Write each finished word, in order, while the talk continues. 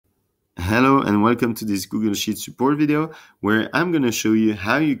Hello and welcome to this Google Sheets support video where I'm going to show you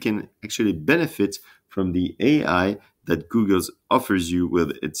how you can actually benefit from the AI that Google offers you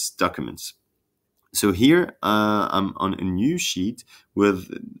with its documents. So here I'm on a new sheet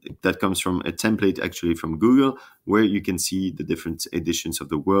that comes from a template actually from Google, where you can see the different editions of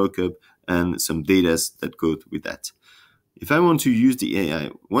the World Cup and some data that go with that. If I want to use the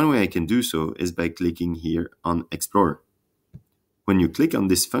AI, one way I can do so is by clicking here on Explore. When you click on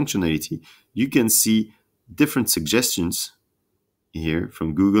this functionality, you can see different suggestions here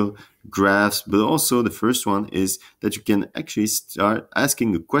from Google, graphs, but also the first one is that you can actually start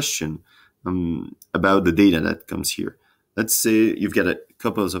asking a question about the data that comes here. Let's say you've got a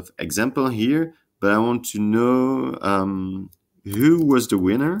couple of examples here, but I want to know who was the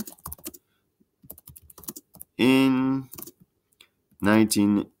winner in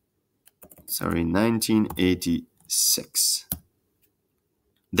 1986.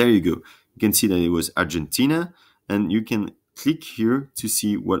 There you go. You can see that it was Argentina, and you can click here to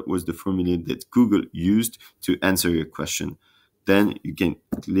see what was the formula that Google used to answer your question. Then you can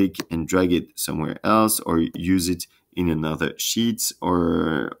click and drag it somewhere else or use it in another sheet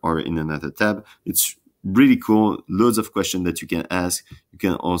or in another tab. It's really cool. Loads of questions that you can ask. You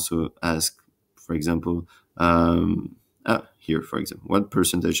can also ask, for example, here, for example, what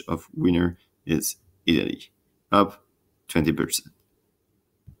percentage of winner is Italy? Up 20%.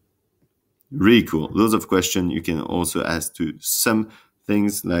 Really cool. Loads of questions. You can also ask to some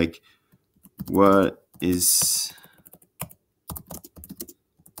things like, what is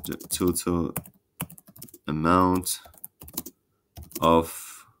the total amount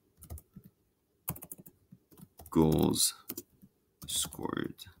of goals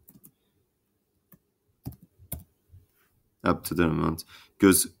scored? Up to the amount.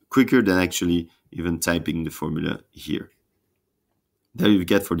 Goes quicker than actually even typing the formula here. There you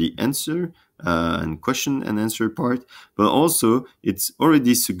get for the answer and question and answer part, but also it's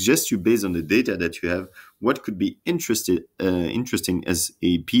already suggests you based on the data that you have what could be interesting as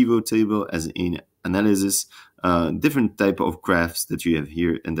a pivot table, as an analysis, different type of graphs that you have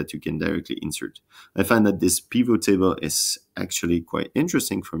here and that you can directly insert. I find that this pivot table is actually quite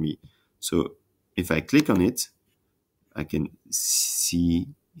interesting for me. So if I click on it, I can see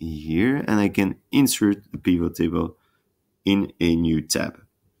here and I can insert the pivot table in a new tab.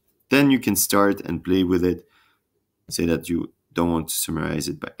 Then you can start and play with it. Say that you don't want to summarize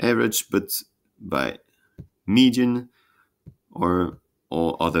it by average, but by median or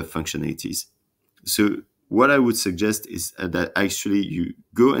all other functionalities. So what I would suggest is that actually you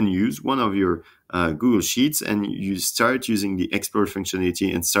go and use one of your Google Sheets and you start using the Explore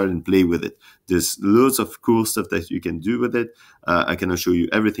functionality and start and play with it. There's loads of cool stuff that you can do with it. I cannot show you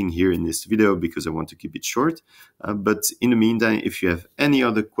everything here in this video because I want to keep it short. But in the meantime, if you have any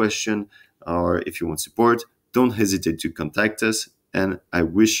other question or if you want support, don't hesitate to contact us. And I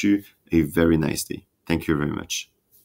wish you a very nice day. Thank you very much.